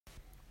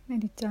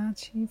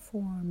Meditatie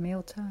voor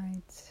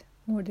mildheid,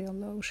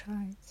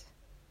 oordeelloosheid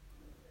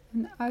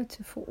en uit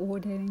de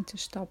veroordeling te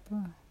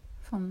stappen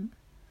van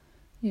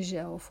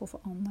jezelf of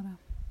anderen.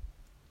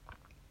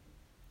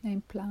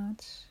 Neem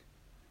plaats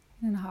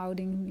in een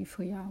houding die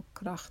voor jou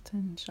kracht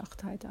en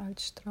zachtheid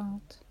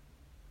uitstraalt.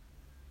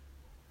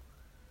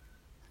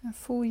 En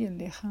voel je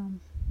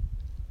lichaam.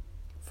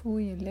 Voel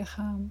je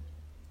lichaam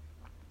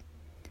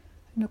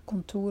en de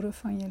contouren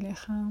van je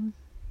lichaam.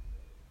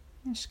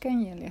 En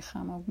scan je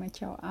lichaam ook met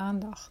jouw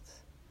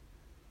aandacht.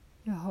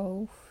 Je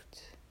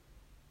hoofd,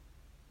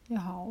 je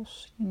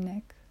hals, je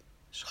nek,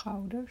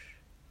 schouders.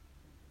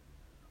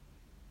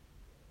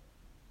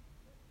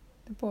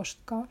 De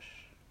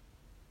borstkas.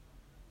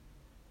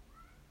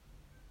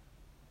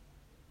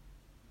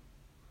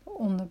 De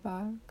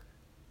onderbuik.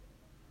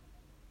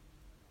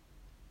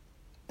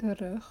 De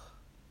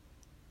rug.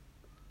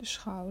 De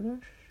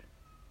schouders.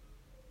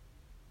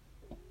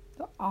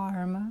 De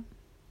armen.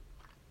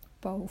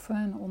 Boven-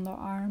 en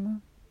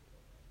onderarmen.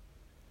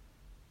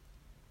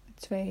 De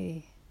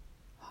 2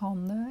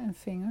 handen en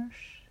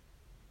vingers.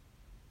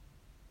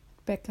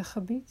 Het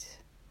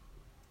bekkengebied.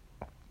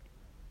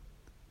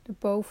 De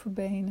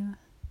bovenbenen.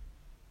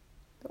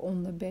 De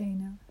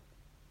onderbenen.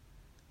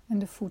 En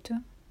de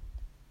voeten.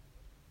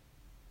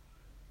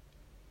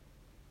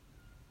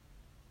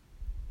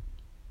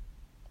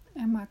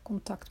 En maak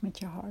contact met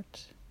je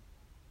hart.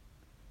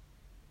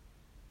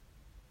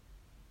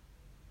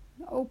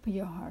 Open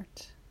je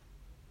hart.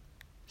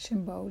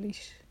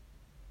 Symbolisch.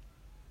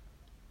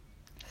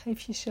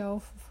 Geef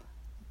jezelf wat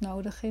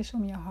nodig is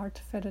om je hart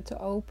verder te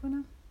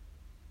openen.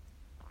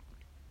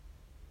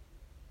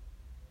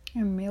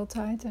 En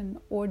mildheid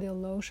en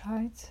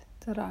oordeelloosheid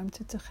de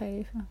ruimte te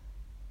geven.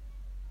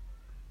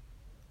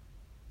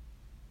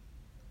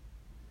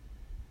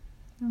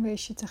 En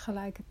wees je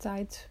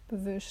tegelijkertijd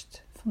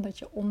bewust van dat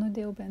je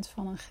onderdeel bent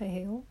van een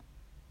geheel.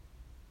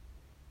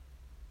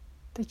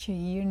 Dat je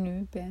hier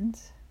nu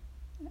bent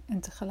en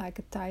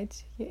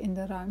tegelijkertijd je in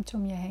de ruimte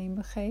om je heen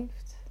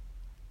begeeft.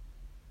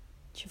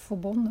 Dat je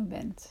verbonden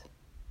bent.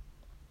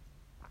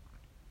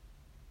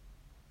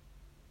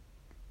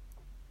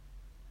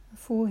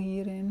 Voel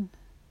hierin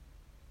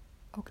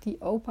ook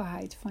die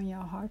openheid van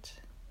jouw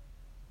hart.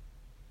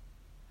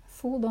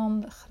 Voel dan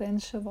de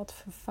grenzen wat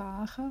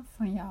vervagen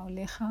van jouw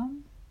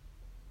lichaam.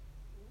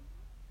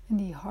 En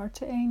die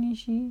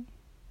hartenergie.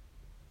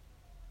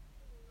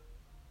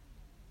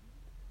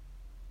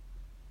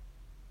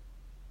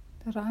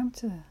 De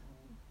ruimte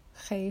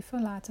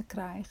geven, laten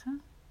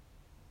krijgen.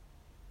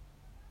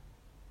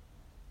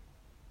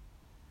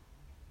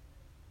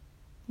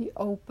 Die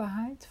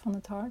openheid van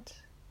het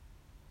hart.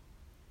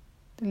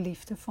 De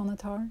liefde van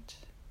het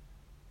hart.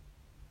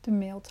 De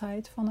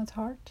mildheid van het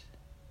hart.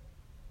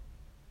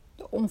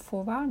 De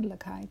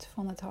onvoorwaardelijkheid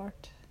van het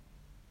hart.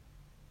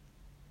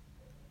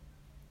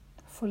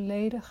 De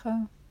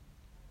volledige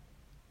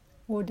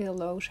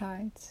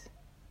oordeelloosheid.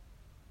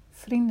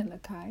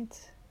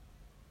 Vriendelijkheid.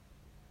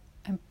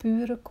 En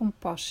pure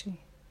compassie.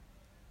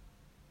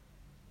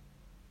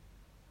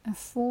 En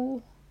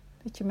voel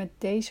dat je met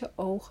deze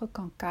ogen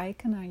kan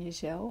kijken naar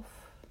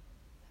jezelf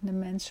en de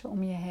mensen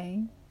om je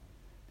heen.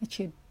 Dat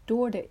je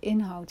door de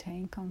inhoud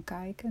heen kan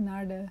kijken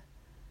naar de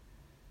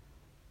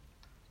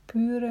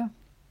pure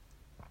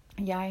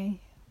jij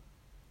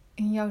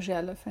in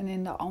jouzelf en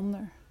in de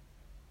ander.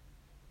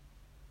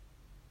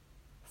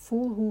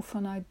 Voel hoe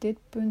vanuit dit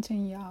punt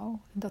in jou,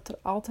 en dat er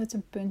altijd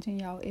een punt in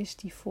jou is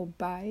die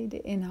voorbij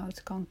de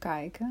inhoud kan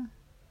kijken,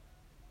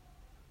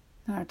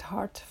 naar het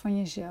hart van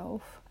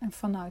jezelf en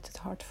vanuit het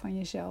hart van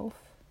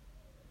jezelf,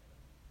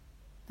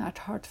 naar het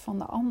hart van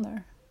de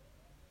ander.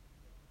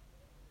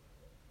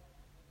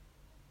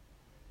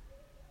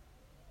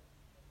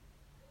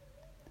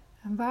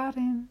 En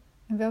waarin,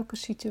 in welke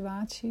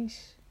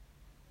situaties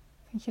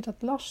vind je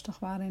dat lastig?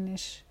 Waarin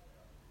is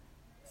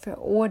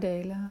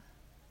veroordelen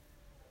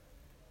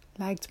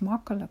lijkt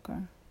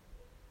makkelijker?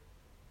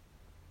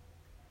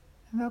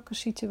 En welke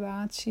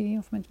situatie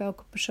of met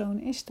welke persoon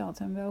is dat?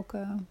 En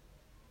welke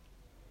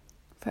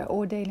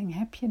veroordeling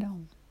heb je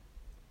dan?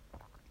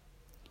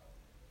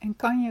 En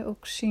kan je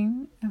ook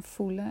zien en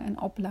voelen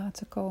en op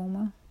laten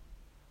komen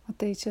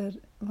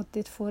wat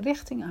dit voor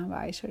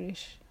richtingaanwijzer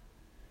is?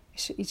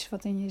 Is er iets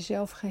wat in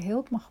jezelf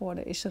geheeld mag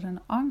worden? Is er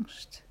een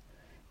angst?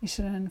 Is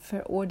er een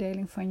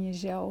veroordeling van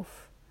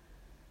jezelf,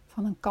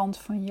 van een kant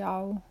van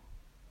jou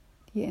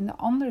die je in de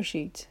ander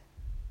ziet?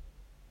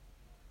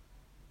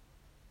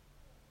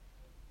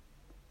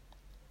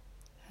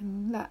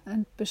 En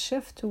het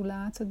besef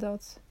toelaten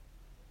dat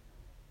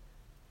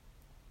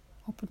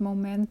op het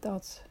moment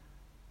dat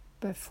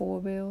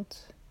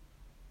bijvoorbeeld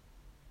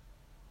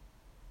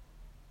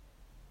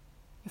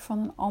je van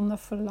een ander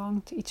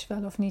verlangt iets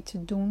wel of niet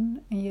te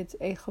doen en je het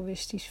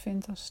egoïstisch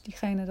vindt als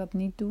diegene dat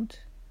niet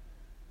doet,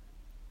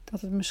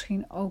 dat het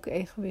misschien ook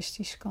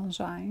egoïstisch kan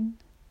zijn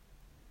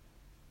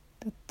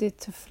dat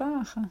dit te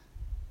vragen,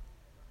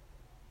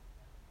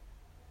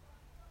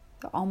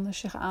 de ander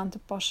zich aan te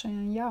passen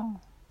aan jou.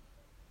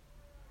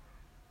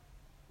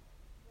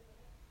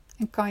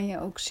 En kan je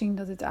ook zien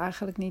dat dit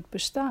eigenlijk niet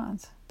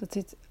bestaat. Dat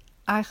dit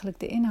eigenlijk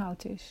de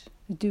inhoud is.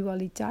 De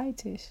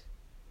dualiteit is.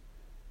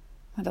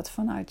 Maar dat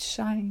vanuit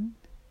zijn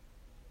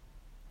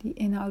die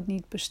inhoud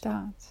niet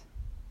bestaat.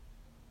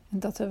 En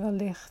dat er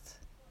wellicht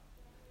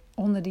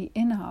onder die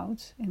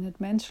inhoud in het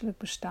menselijk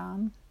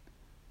bestaan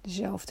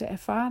dezelfde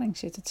ervaring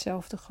zit,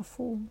 hetzelfde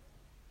gevoel.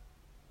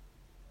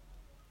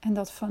 En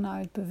dat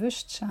vanuit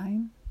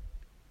bewustzijn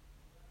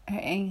er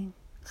één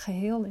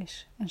geheel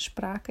is en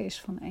sprake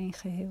is van één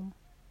geheel.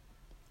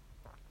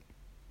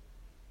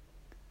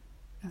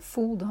 En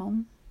voel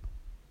dan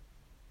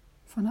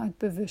vanuit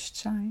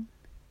bewustzijn,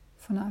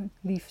 vanuit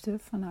liefde,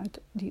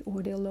 vanuit die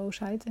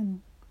oordeelloosheid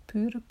en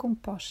pure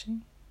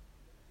compassie,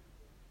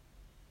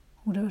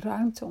 hoe de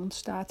ruimte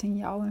ontstaat in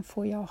jou en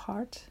voor jouw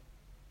hart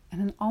en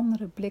een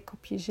andere blik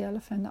op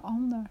jezelf en de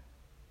ander.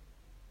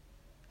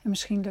 En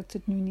misschien lukt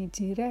het nu niet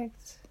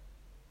direct,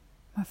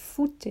 maar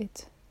voed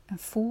dit en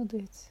voel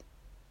dit.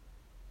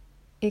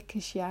 Ik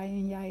is jij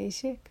en jij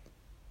is ik.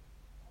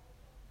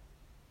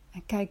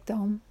 En kijk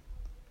dan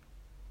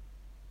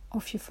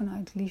of je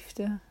vanuit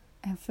liefde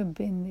en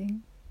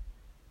verbinding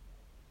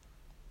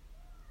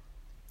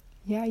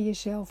jij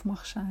jezelf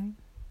mag zijn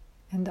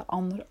en de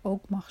ander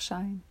ook mag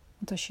zijn.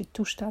 Want als je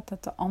toestaat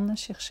dat de ander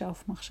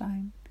zichzelf mag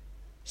zijn,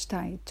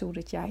 sta je toe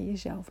dat jij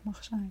jezelf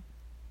mag zijn.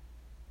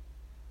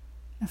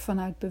 En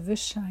vanuit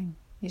bewustzijn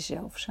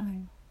jezelf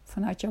zijn.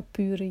 Vanuit jouw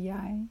pure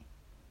jij.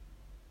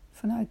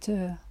 Vanuit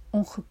de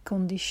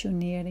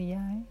ongeconditioneerde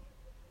jij.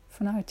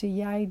 Vanuit de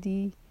jij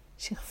die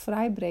zich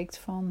vrijbreekt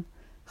van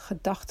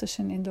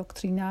gedachten en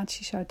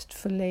indoctrinaties uit het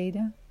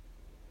verleden.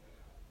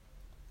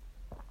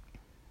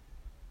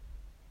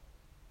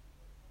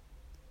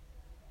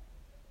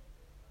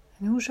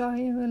 En hoe zou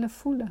je willen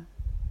voelen?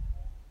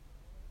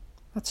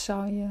 Wat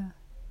zou je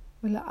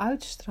willen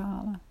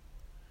uitstralen?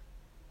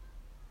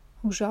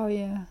 Hoe zou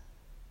je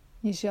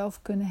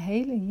jezelf kunnen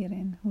helen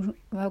hierin?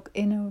 Welk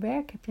inner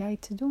werk heb jij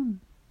te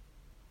doen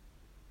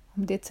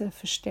om dit te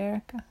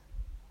versterken?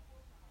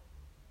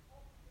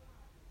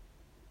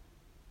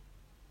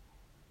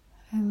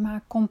 En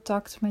maak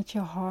contact met je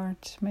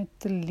hart, met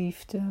de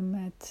liefde,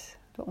 met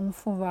de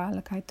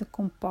onvoorwaardelijkheid, de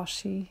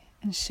compassie.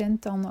 En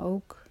zend dan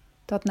ook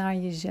dat naar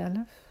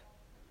jezelf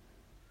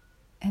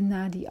en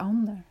naar die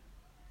ander.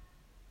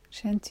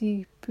 Zend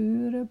die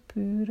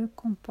pure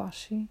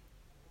compassie,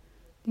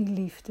 die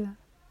liefde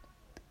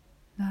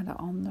naar de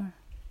ander,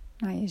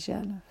 naar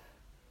jezelf.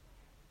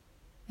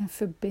 En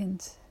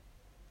verbind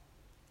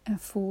en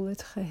voel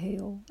het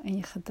geheel en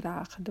je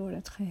gedragen door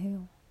het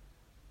geheel.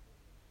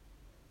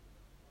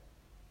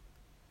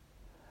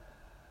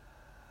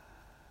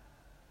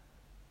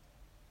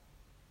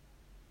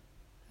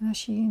 En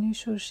als je hier nu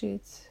zo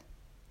zit,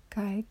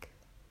 kijk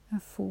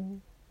en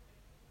voel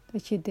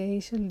dat je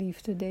deze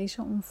liefde,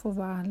 deze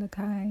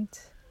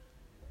onvoorwaardelijkheid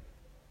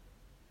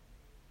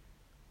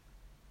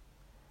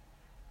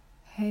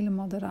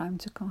helemaal de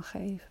ruimte kan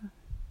geven.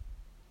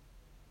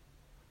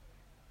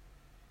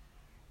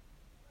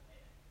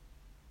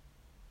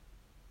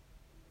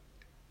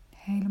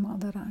 Helemaal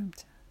de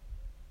ruimte.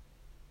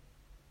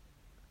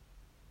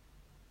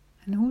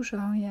 En hoe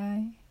zou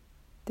jij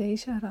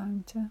deze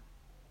ruimte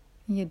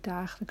in je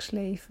dagelijks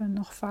leven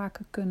nog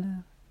vaker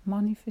kunnen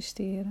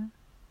manifesteren,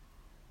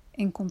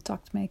 in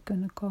contact mee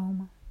kunnen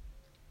komen?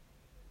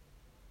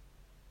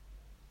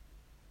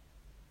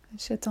 En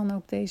zet dan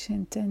ook deze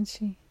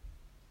intentie,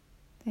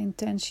 de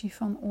intentie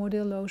van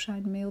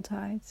oordeelloosheid,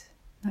 mildheid,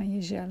 naar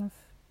jezelf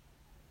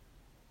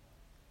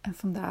en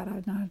van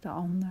daaruit naar de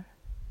ander.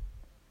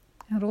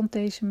 En rond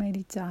deze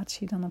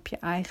meditatie dan op je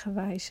eigen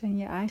wijze en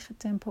je eigen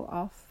tempo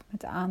af,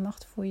 met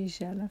aandacht voor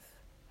jezelf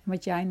en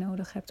wat jij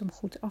nodig hebt om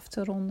goed af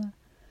te ronden.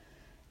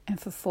 En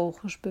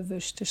vervolgens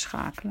bewust te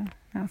schakelen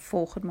naar een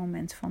volgend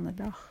moment van de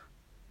dag.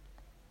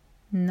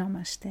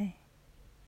 Namaste.